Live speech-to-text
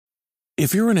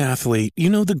If you're an athlete, you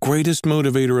know the greatest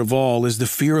motivator of all is the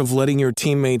fear of letting your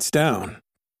teammates down.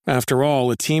 After all,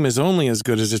 a team is only as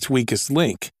good as its weakest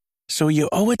link. So you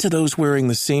owe it to those wearing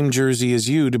the same jersey as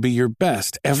you to be your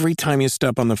best every time you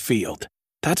step on the field.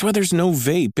 That's why there's no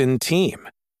vape in team.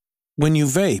 When you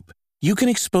vape, you can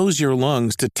expose your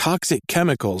lungs to toxic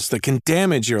chemicals that can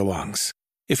damage your lungs.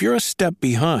 If you're a step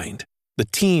behind, the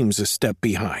team's a step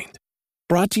behind.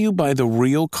 Brought to you by The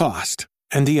Real Cost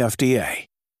and the FDA.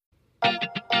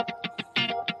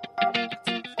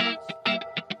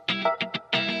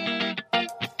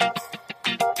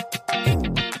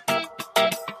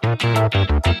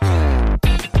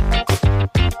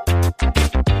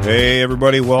 Hey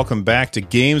everybody, welcome back to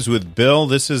Games with Bill.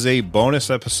 This is a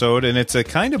bonus episode, and it's a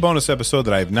kind of bonus episode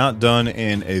that I have not done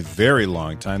in a very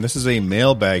long time. This is a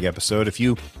mailbag episode. If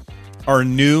you are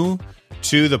new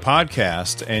to the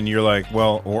podcast and you're like,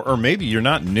 well, or maybe you're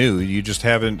not new, you just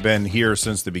haven't been here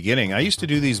since the beginning. I used to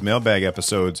do these mailbag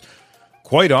episodes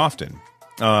quite often,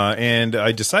 and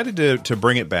I decided to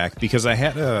bring it back because I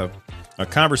had a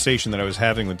conversation that I was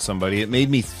having with somebody. It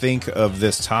made me think of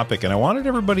this topic, and I wanted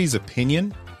everybody's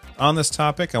opinion on this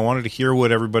topic. I wanted to hear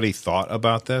what everybody thought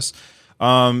about this.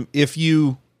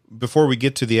 Before we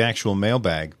get to the actual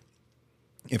mailbag,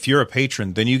 if you're a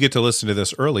patron, then you get to listen to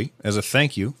this early as a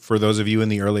thank you for those of you in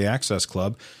the Early Access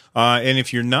Club. And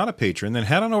if you're not a patron, then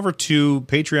head on over to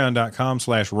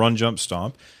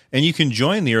patreon.com/runjumpstomp, and you can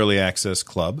join the Early Access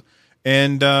Club.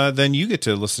 And then you get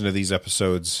to listen to these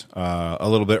episodes a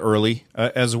little bit early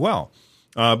as well.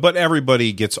 But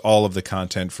everybody gets all of the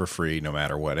content for free no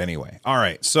matter what anyway. All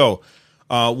right, so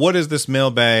what is this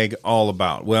mailbag all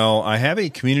about? Well, I have a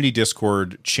community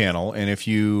Discord channel, and if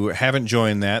you haven't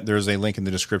joined that, there's a link in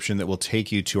the description that will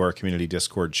take you to our community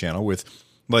Discord channel with,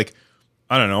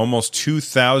 almost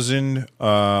 2,000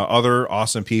 other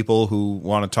awesome people who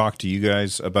want to talk to you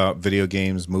guys about video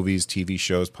games, movies, TV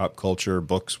shows, pop culture,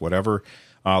 books, whatever.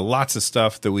 Lots of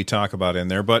stuff that we talk about in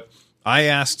there. But I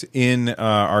asked in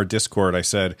our Discord, I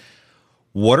said,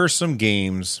 what are some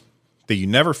games that you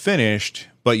never finished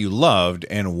but you loved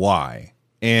and why?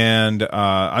 And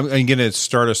I'm going to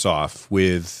start us off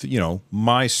with,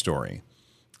 my story.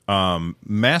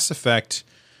 Mass Effect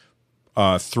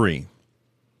 3.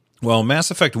 Well,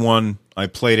 Mass Effect 1, I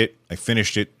played it, I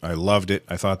finished it, I loved it.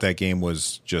 I thought that game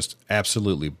was just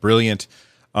absolutely brilliant.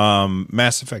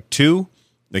 Mass Effect 2,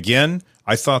 again,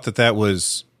 I thought that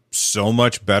was so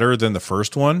much better than the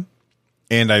first one,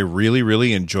 and I really,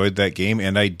 really enjoyed that game,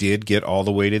 and I did get all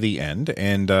the way to the end.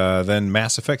 And then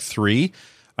Mass Effect 3,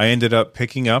 I ended up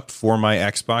picking up for my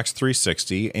Xbox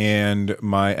 360, and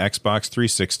my Xbox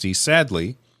 360,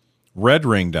 sadly, red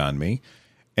ringed on me,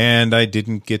 and I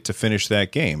didn't get to finish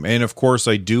that game. And of course,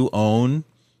 I do own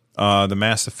the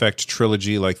Mass Effect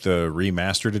trilogy, like the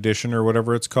remastered edition or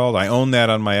whatever it's called. I own that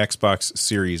on my Xbox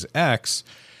Series X.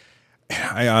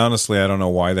 I don't know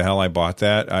why the hell I bought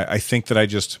that. I think that I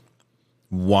just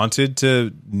wanted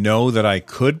to know that I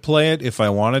could play it if I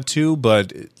wanted to,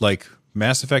 but like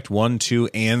Mass Effect 1, 2,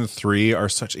 and 3 are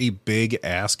such a big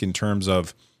ask in terms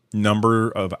of number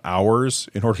of hours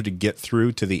in order to get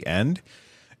through to the end.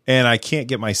 And I can't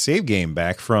get my save game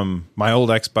back from my old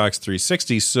Xbox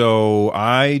 360, so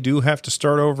I do have to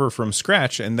start over from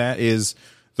scratch, and that is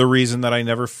the reason that I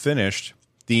never finished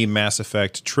the Mass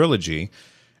Effect trilogy,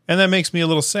 and that makes me a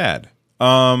little sad.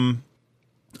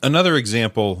 Another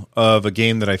example of a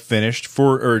game that I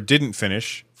didn't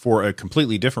finish for a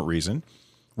completely different reason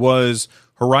was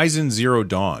Horizon Zero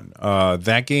Dawn.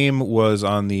 That game was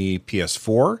on the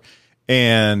PS4,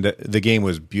 and the game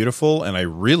was beautiful, and I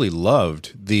really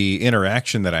loved the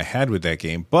interaction that I had with that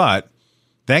game. But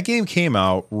that game came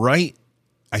out right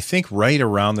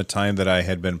around the time that I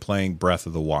had been playing Breath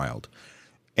of the Wild.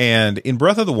 And in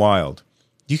Breath of the Wild,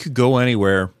 you could go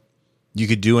anywhere, you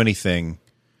could do anything.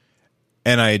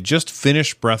 And I had just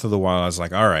finished Breath of the Wild. I was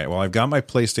like, all right, well, I've got my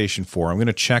PlayStation 4. I'm going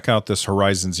to check out this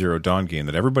Horizon Zero Dawn game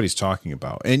that everybody's talking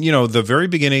about. And, the very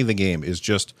beginning of the game is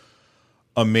just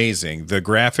amazing. The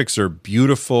graphics are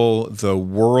beautiful. The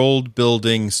world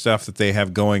building stuff that they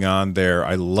have going on there,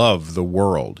 I love the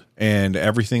world and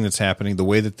everything that's happening. The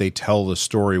way that they tell the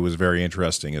story was very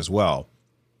interesting as well.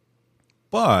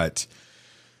 But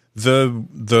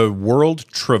the world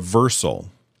traversal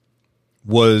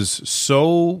was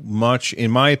so much,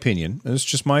 in my opinion, and it's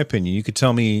just my opinion, you could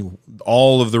tell me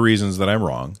all of the reasons that I'm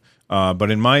wrong, but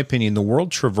in my opinion, the world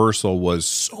traversal was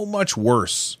so much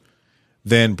worse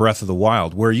than Breath of the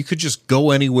Wild, where you could just go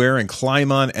anywhere and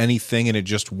climb on anything and it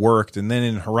just worked. And then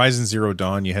in Horizon Zero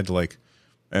Dawn, you had to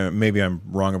maybe I'm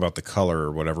wrong about the color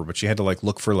or whatever, but you had to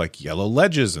look for yellow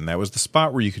ledges, and that was the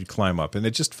spot where you could climb up. And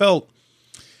it just felt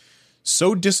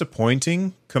so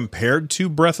disappointing compared to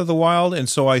Breath of the Wild. And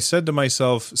so I said to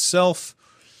myself,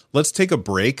 let's take a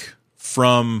break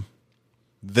from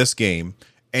this game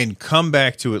and come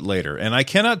back to it later. And I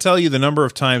cannot tell you the number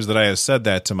of times that I have said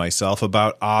that to myself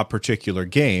about a particular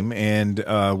game. And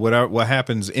what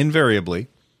happens invariably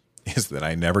is that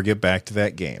I never get back to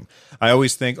that game. I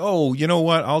always think, oh, you know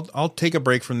what? I'll take a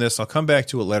break from this. I'll come back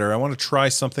to it later. I want to try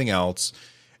something else.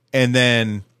 And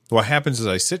then what happens is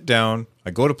I sit down,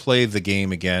 I go to play the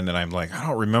game again, and I'm like, I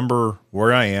don't remember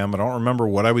where I am. I don't remember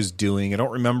what I was doing. I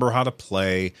don't remember how to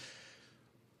play.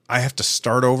 I have to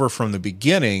start over from the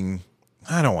beginning.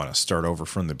 I don't want to start over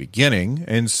from the beginning.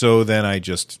 And so then I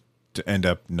just end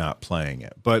up not playing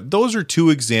it. But those are two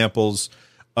examples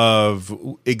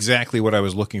of exactly what I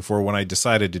was looking for when I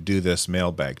decided to do this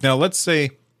mailbag. Now, let's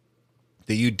say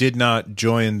that you did not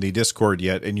join the Discord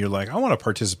yet and you're like, I want to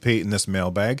participate in this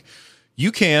mailbag.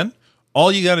 You can.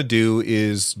 All you got to do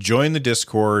is join the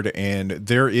Discord, and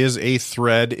there is a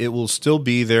thread. It will still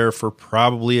be there for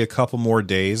probably a couple more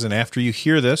days. And after you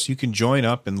hear this, you can join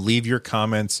up and leave your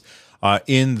comments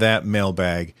in that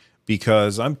mailbag,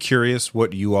 because I'm curious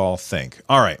what you all think.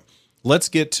 All right, let's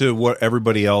get to what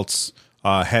everybody else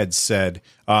had said.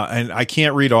 And I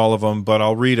can't read all of them, but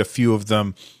I'll read a few of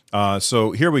them.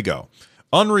 So here we go.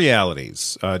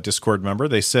 Unrealities, Discord member,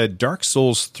 they said Dark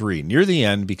Souls 3 near the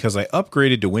end because I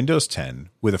upgraded to Windows 10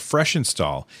 with a fresh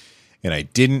install and I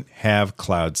didn't have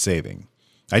cloud saving.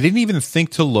 I didn't even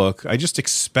think to look. I just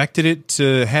expected it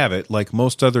to have it like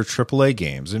most other AAA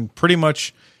games and pretty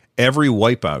much every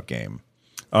Wipeout game.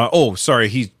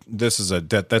 That's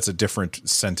a different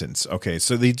sentence. Okay,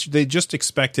 so they just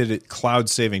expected it, cloud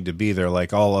saving, to be there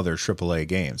like all other AAA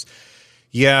games.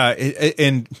 Yeah,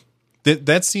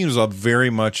 that seems very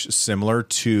much similar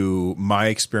to my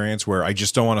experience, where I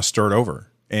just don't want to start over,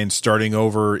 and starting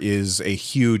over is a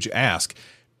huge ask.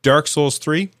 Dark Souls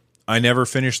 3, I never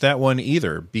finished that one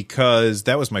either, because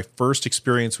that was my first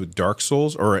experience with Dark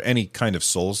Souls or any kind of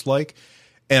Souls-like,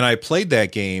 and I played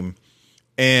that game,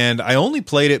 and I only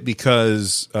played it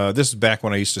because this is back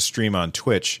when I used to stream on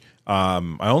Twitch. I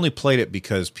only played it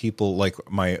because people like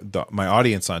my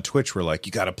audience on Twitch were like,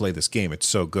 you got to play this game. It's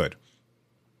so good.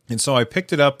 And so I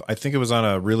picked it up. I think it was on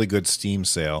a really good Steam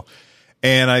sale.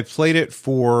 And I played it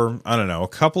for, I don't know, a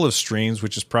couple of streams,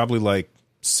 which is probably like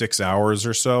 6 hours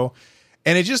or so.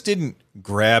 And it just didn't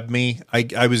grab me.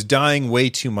 I was dying way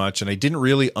too much, and I didn't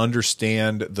really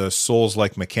understand the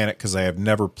Souls-like mechanic because I have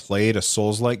never played a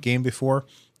Souls-like game before.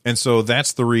 And so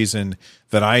that's the reason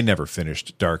that I never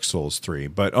finished Dark Souls 3.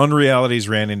 But Unrealities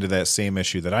ran into that same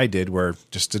issue that I did, where I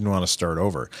just didn't want to start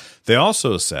over. They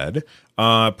also said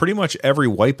pretty much every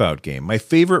Wipeout game, my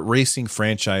favorite racing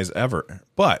franchise ever.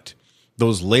 But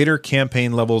those later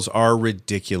campaign levels are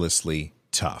ridiculously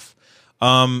tough.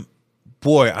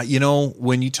 Boy, you know,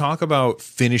 when you talk about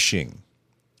finishing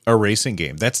a racing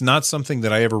game, that's not something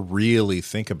that I ever really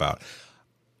think about.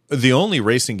 The only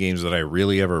racing games that I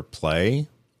really ever play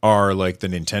are like the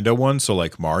Nintendo ones, so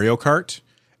like Mario Kart.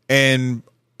 And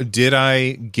did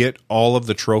I get all of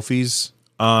the trophies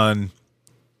on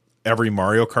every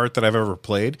Mario Kart that I've ever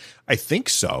played? I think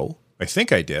so. I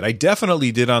think I did. I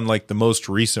definitely did on like the most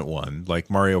recent one, like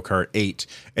Mario Kart 8.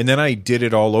 And then I did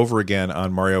it all over again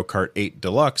on Mario Kart 8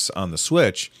 Deluxe on the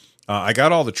Switch. I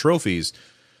got all the trophies.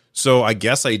 So I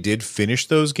guess I did finish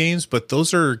those games, but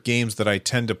those are games that I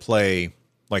tend to play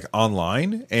like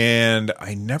online, and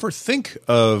I never think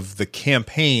of the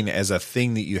campaign as a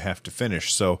thing that you have to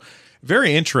finish. So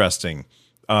very interesting,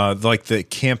 like the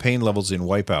campaign levels in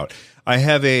Wipeout. I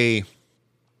have a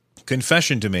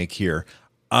confession to make here.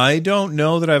 I don't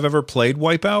know that I've ever played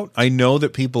Wipeout. I know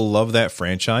that people love that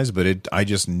franchise, but I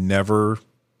never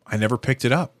picked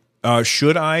it up.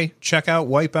 Should I check out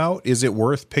Wipeout? Is it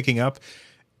worth picking up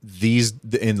these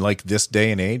in like this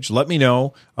day and age? Let me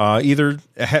know. Either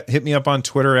hit me up on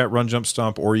Twitter at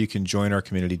RunJumpStomp, or you can join our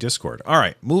community Discord. All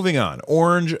right, moving on.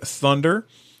 Orange Thunder,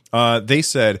 they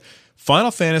said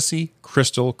Final Fantasy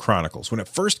Crystal Chronicles. When it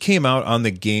first came out on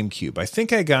the GameCube, I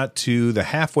think I got to the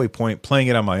halfway point playing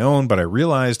it on my own, but I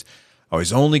realized I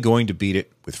was only going to beat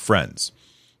it with friends.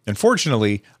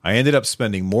 Unfortunately, I ended up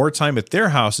spending more time at their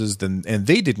houses and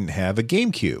they didn't have a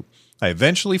GameCube. I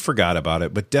eventually forgot about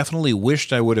it, but definitely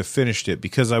wished I would have finished it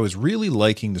because I was really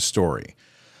liking the story.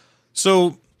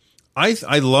 So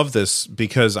I love this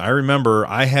because I remember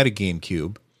I had a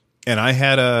GameCube and I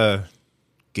had a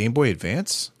Game Boy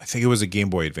Advance. I think it was a Game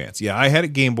Boy Advance. Yeah, I had a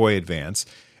Game Boy Advance,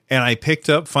 and I picked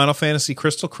up Final Fantasy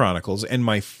Crystal Chronicles, and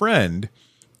my friend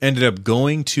ended up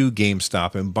going to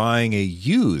GameStop and buying a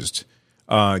used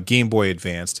Game Boy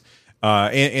Advance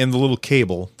and the little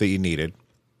cable that you needed.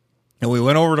 And we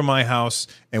went over to my house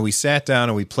and we sat down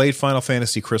and we played Final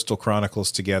Fantasy Crystal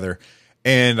Chronicles together.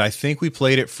 And I think we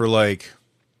played it for like,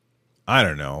 I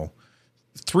don't know,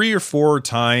 3 or 4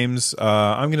 times.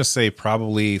 I'm going to say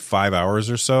probably 5 hours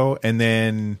or so. And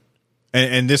then,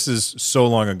 and this is so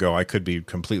long ago, I could be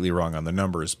completely wrong on the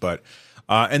numbers, but,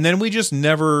 and then we just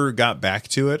never got back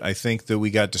to it. I think that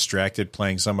we got distracted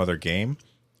playing some other game.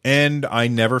 And I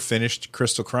never finished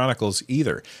Crystal Chronicles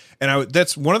either. And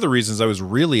that's one of the reasons I was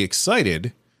really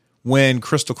excited when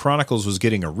Crystal Chronicles was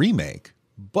getting a remake.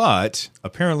 But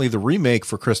apparently the remake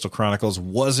for Crystal Chronicles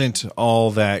wasn't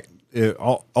all that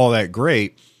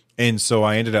great. And so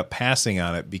I ended up passing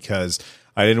on it because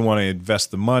I didn't want to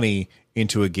invest the money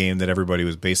into a game that everybody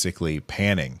was basically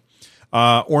panning.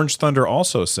 Orange Thunder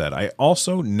also said, I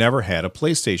also never had a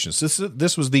PlayStation. So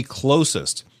this was the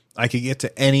closest I could get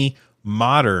to any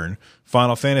modern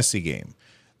Final Fantasy game.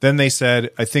 Then they said,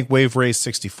 I think Wave Race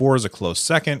 64 is a close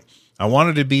second. I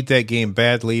wanted to beat that game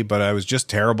badly, but I was just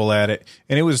terrible at it.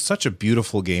 And it was such a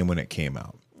beautiful game when it came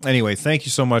out. Anyway, thank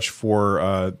you so much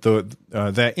for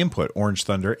that input, Orange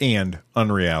Thunder and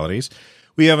Unrealities.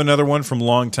 We have another one from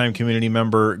longtime community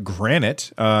member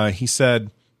Granite. He said,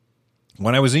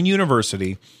 when I was in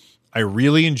university, I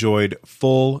really enjoyed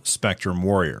Full Spectrum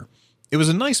Warrior. It was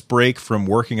a nice break from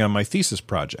working on my thesis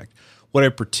project. What I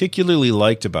particularly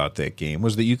liked about that game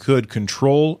was that you could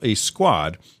control a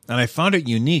squad, and I found it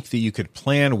unique that you could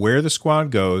plan where the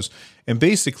squad goes and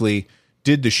basically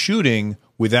did the shooting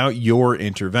without your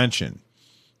intervention.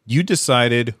 You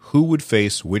decided who would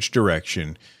face which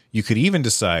direction. You could even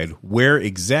decide where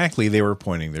exactly they were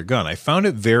pointing their gun. I found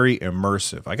it very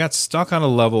immersive. I got stuck on a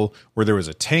level where there was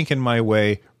a tank in my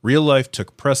way. Real life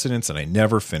took precedence, and I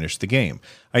never finished the game.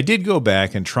 I did go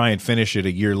back and try and finish it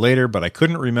a year later, but I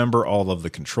couldn't remember all of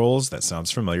the controls. That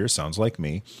sounds familiar. Sounds like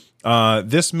me.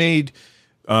 This made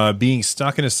being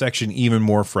stuck in a section even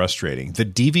more frustrating. The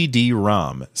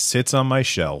DVD-ROM sits on my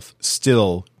shelf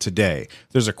still today.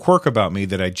 There's a quirk about me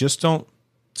that I just don't...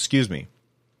 Excuse me.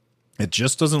 It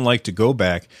just doesn't like to go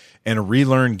back and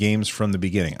relearn games from the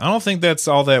beginning. I don't think that's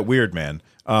all that weird, man.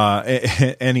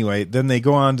 Anyway, then they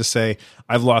go on to say,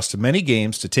 I've lost many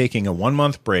games to taking a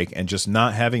 1-month break and just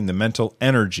not having the mental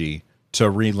energy to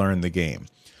relearn the game.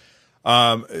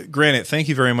 Granted, thank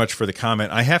you very much for the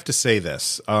comment. I have to say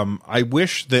this. I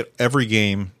wish that every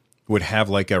game would have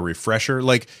like a refresher.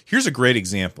 Like, here's a great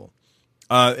example.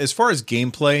 As far as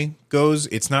gameplay goes,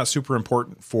 it's not super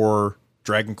important for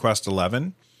Dragon Quest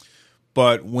XI.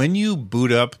 But when you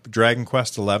boot up Dragon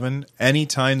Quest XI,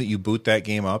 anytime that you boot that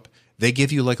game up, they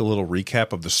give you like a little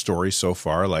recap of the story so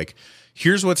far. Like,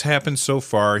 here's what's happened so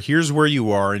far, here's where you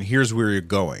are, and here's where you're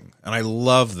going. And I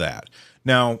love that.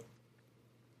 Now,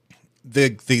 the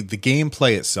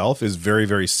gameplay itself is very,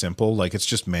 very simple. Like, it's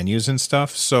just menus and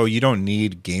stuff, so you don't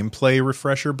need gameplay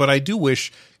refresher. But I do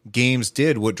wish games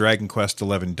did what Dragon Quest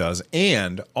XI does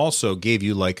and also gave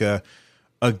you like a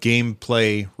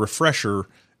gameplay refresher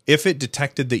if it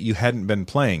detected that you hadn't been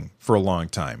playing for a long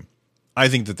time. I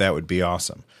think that would be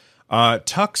awesome.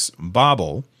 Tux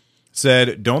Bobble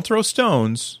said, don't throw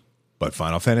stones, but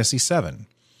Final Fantasy VII.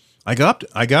 I got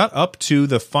up to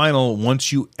the final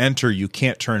once you enter you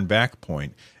can't turn back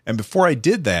point, and before I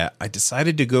did that, I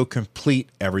decided to go complete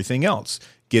everything else,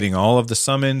 getting all of the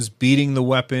summons, beating the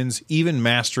weapons, even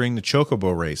mastering the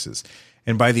chocobo races.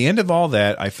 And by the end of all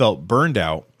that, I felt burned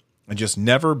out and just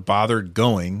never bothered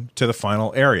going to the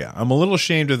final area. I'm a little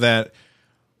ashamed of that,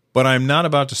 but I'm not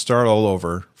about to start all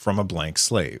over from a blank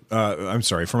slave.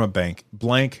 From a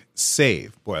blank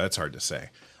save. Boy, that's hard to say.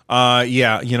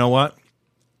 Yeah, you know what?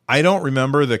 I don't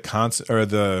remember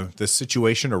the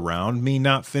situation around me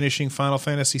not finishing Final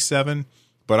Fantasy VII,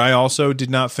 but I also did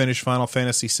not finish Final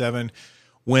Fantasy VII.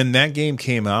 When that game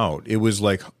came out, it was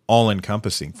like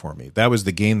all-encompassing for me. That was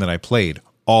the game that I played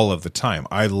all of the time.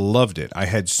 I loved it. I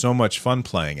had so much fun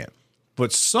playing it.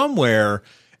 But somewhere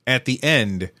at the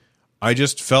end, I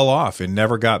just fell off and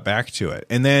never got back to it.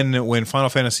 And then when Final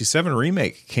Fantasy VII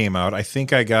Remake came out, I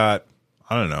think I got,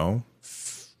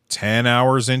 10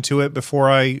 hours into it before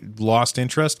I lost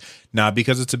interest. Not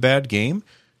because it's a bad game,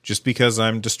 just because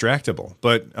I'm distractible.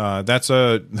 But that's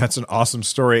an awesome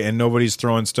story, and nobody's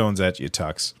throwing stones at you,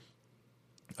 Tux.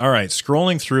 All right,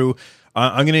 scrolling through,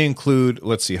 I'm going to include,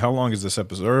 let's see, how long is this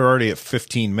episode? We're already at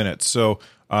 15 minutes. So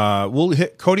we'll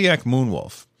hit Kodiak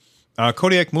Moonwolf.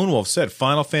 Kodiak Moonwolf said,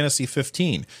 Final Fantasy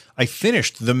 15. I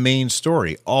finished the main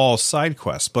story, all side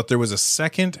quests, but there was a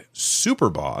second super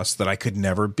boss that I could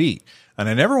never beat, and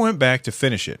I never went back to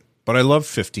finish it. But I loved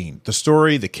 15. The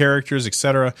story, the characters,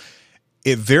 etc.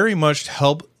 It very much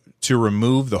helped to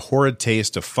remove the horrid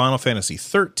taste of Final Fantasy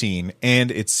 13 and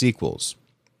its sequels.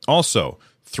 Also,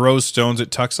 throws stones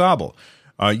at Tuxable.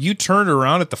 You turned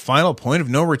around at the final point of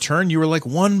no return. You were like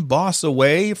one boss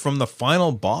away from the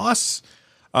final boss.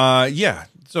 Yeah,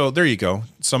 so there you go.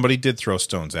 Somebody did throw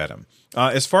stones at him.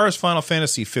 As far as Final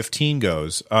Fantasy 15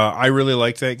 goes, I really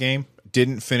liked that game.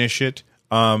 Didn't finish it.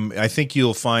 I think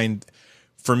you'll find,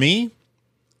 for me,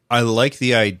 I like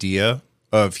the idea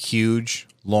of huge,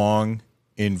 long,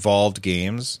 involved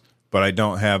games, but I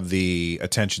don't have the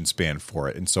attention span for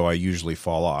it, and so I usually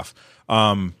fall off.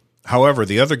 However,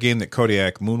 the other game that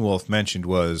Kodiak Moonwolf mentioned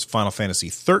was Final Fantasy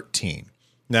 13.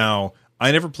 Now,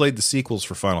 I never played the sequels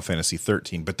for Final Fantasy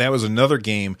 13, but that was another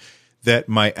game that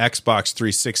my Xbox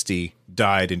 360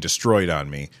 died and destroyed on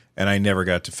me, and I never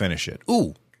got to finish it.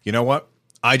 Ooh, you know what?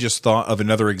 I just thought of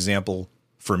another example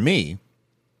for me,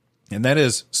 and that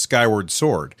is Skyward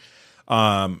Sword.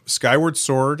 Skyward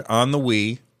Sword on the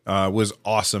Wii was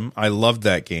awesome. I loved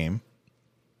that game.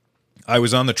 I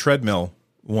was on the treadmill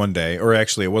one day, or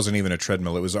actually it wasn't even a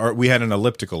treadmill. It was we had an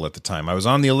elliptical at the time. I was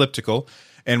on the elliptical,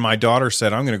 and my daughter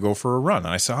said, I'm going to go for a run.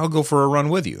 And I said, I'll go for a run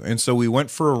with you. And so we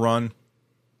went for a run.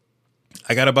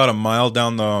 I got about a mile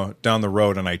down the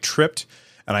road, and I tripped,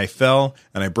 and I fell,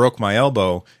 and I broke my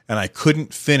elbow, and I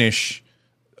couldn't finish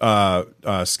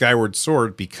Skyward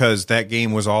Sword because that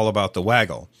game was all about the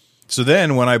waggle. So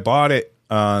then when I bought it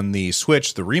on the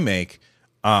Switch, the remake,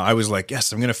 I was like,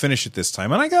 yes, I'm going to finish it this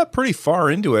time. And I got pretty far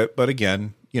into it. But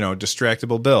again,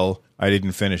 distractible Bill, I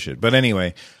didn't finish it. But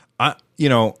anyway,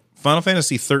 Final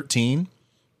Fantasy 13,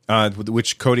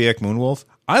 which Kodiak Moonwolf,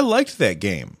 I liked that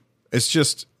game. It's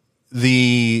just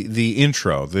the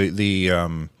intro,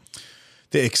 the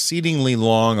exceedingly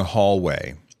long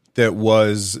hallway that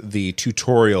was the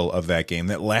tutorial of that game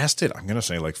that lasted, I'm going to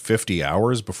say like 50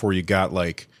 hours before you got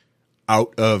like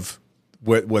out of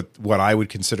what I would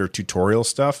consider tutorial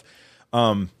stuff.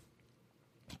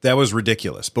 That was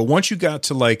ridiculous. But once you got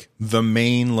to like the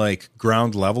main like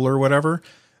ground level or whatever,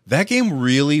 that game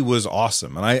really was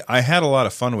awesome. And I had a lot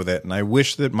of fun with it. And I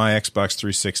wish that my Xbox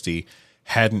 360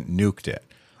 hadn't nuked it.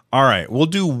 All right, we'll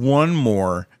do one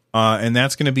more. And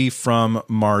that's going to be from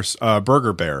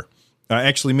Burger Bear.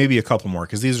 Actually, maybe a couple more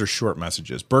because these are short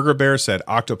messages. Burger Bear said,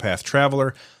 Octopath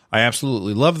Traveler. I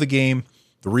absolutely love the game.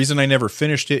 The reason I never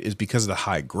finished it is because of the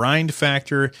high grind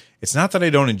factor. It's not that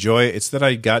I don't enjoy it. It's that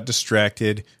I got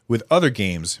distracted with other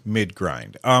games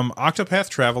mid-grind. Octopath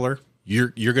Traveler,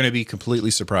 you're going to be completely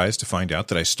surprised to find out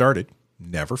that I started,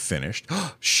 never finished.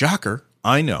 Shocker,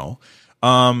 I know.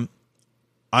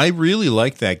 I really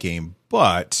like that game,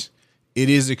 but it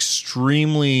is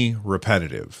extremely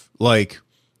repetitive. Like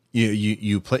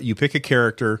you pick a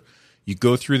character, you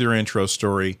go through their intro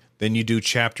story, then you do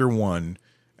chapter 1.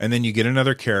 And then you get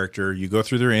another character, you go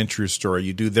through their intro story,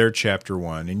 you do their chapter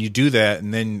 1, and you do that,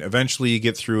 and then eventually you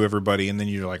get through everybody, and then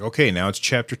you're like, okay, now it's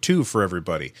chapter 2 for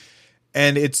everybody.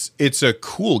 And it's a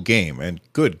cool game, and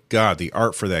good God, the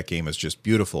art for that game is just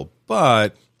beautiful.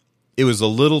 But it was a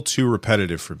little too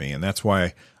repetitive for me, and that's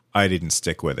why I didn't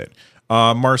stick with it.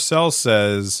 Marcel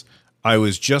says, I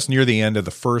was just near the end of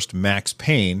the first Max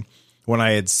Payne when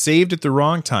I had saved at the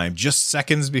wrong time, just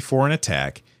seconds before an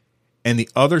attack, and the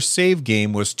other save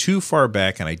game was too far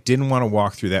back, and I didn't want to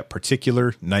walk through that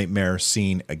particular nightmare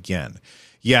scene again.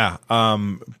 Yeah,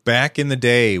 back in the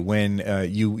day when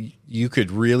you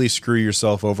could really screw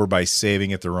yourself over by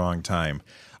saving at the wrong time.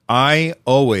 I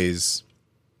always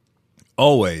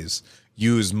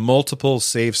use multiple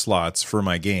save slots for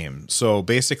my game. So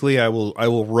basically, I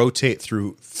will rotate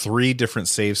through 3 different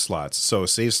save slots. So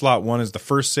save slot 1 is the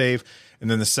first save,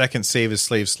 and then the second save is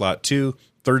save slot 2.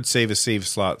 Third save is save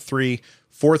slot 3.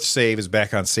 Fourth save is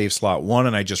back on save slot 1,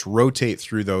 and I just rotate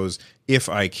through those if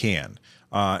I can.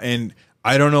 And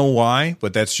I don't know why,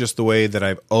 but that's just the way that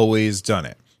I've always done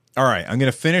it. All right, I'm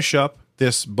going to finish up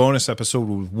this bonus episode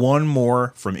with one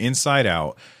more from Inside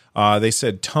Out. They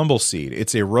said Tumbleseed.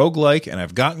 It's a roguelike, and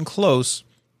I've gotten close,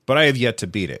 but I have yet to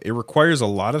beat it. It requires a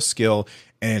lot of skill,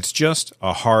 and it's just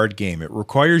a hard game. It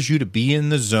requires you to be in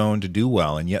the zone to do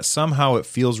well, and yet somehow it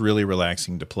feels really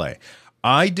relaxing to play.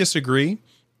 I disagree.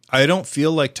 I don't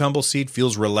feel like Tumbleseed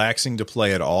feels relaxing to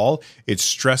play at all. It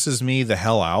stresses me the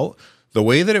hell out. The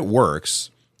way that it works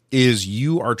is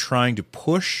you are trying to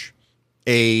push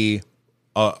like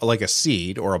a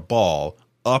seed or a ball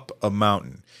up a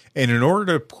mountain. And in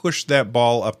order to push that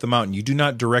ball up the mountain, you do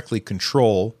not directly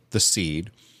control the seed.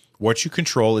 What you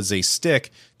control is a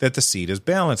stick that the seed is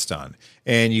balanced on.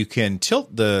 And you can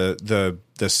tilt the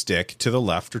stick to the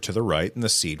left or to the right, and the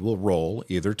seed will roll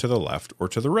either to the left or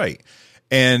to the right.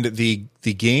 And the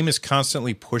game is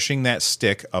constantly pushing that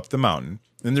stick up the mountain.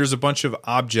 And there's a bunch of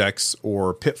objects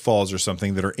or pitfalls or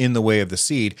something that are in the way of the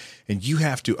seed, and you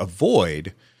have to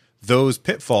avoid those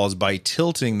pitfalls by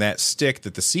tilting that stick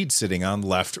that the seed's sitting on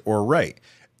left or right.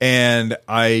 And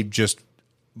I'm just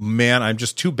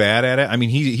too bad at it. I mean,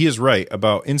 he is right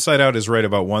about Inside Out is right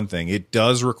about one thing. It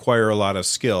does require a lot of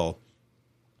skill.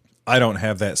 I don't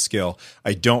have that skill.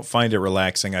 I don't find it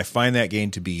relaxing. I find that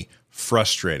game to be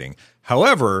frustrating.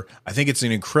 However, I think it's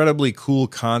an incredibly cool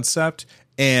concept.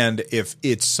 And if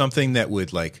it's something that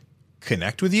would like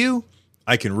connect with you,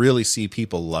 I can really see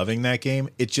people loving that game.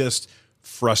 It just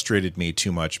frustrated me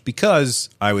too much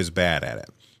because I was bad at it.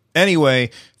 Anyway,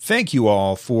 thank you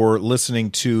all for listening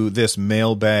to this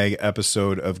mailbag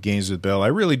episode of Games with Bill. I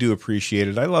really do appreciate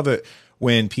it. I love it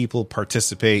when people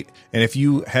participate. And if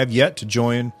you have yet to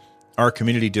join our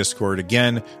community Discord,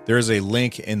 again, there is a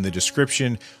link in the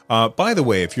description. By the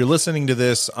way, if you're listening to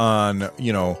this on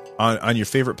your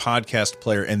favorite podcast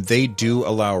player and they do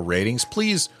allow ratings,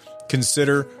 please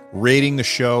consider rating the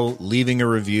show, leaving a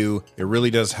review. It really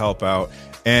does help out.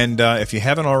 And if you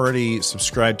haven't already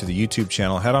subscribed to the YouTube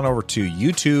channel, head on over to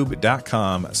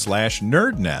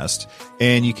youtube.com/nerdnest,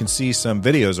 and you can see some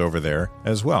videos over there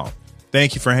as well.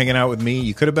 Thank you for hanging out with me.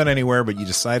 You could have been anywhere, but you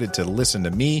decided to listen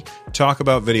to me talk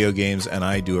about video games, and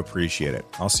I do appreciate it.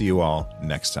 I'll see you all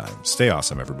next time. Stay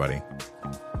awesome, everybody.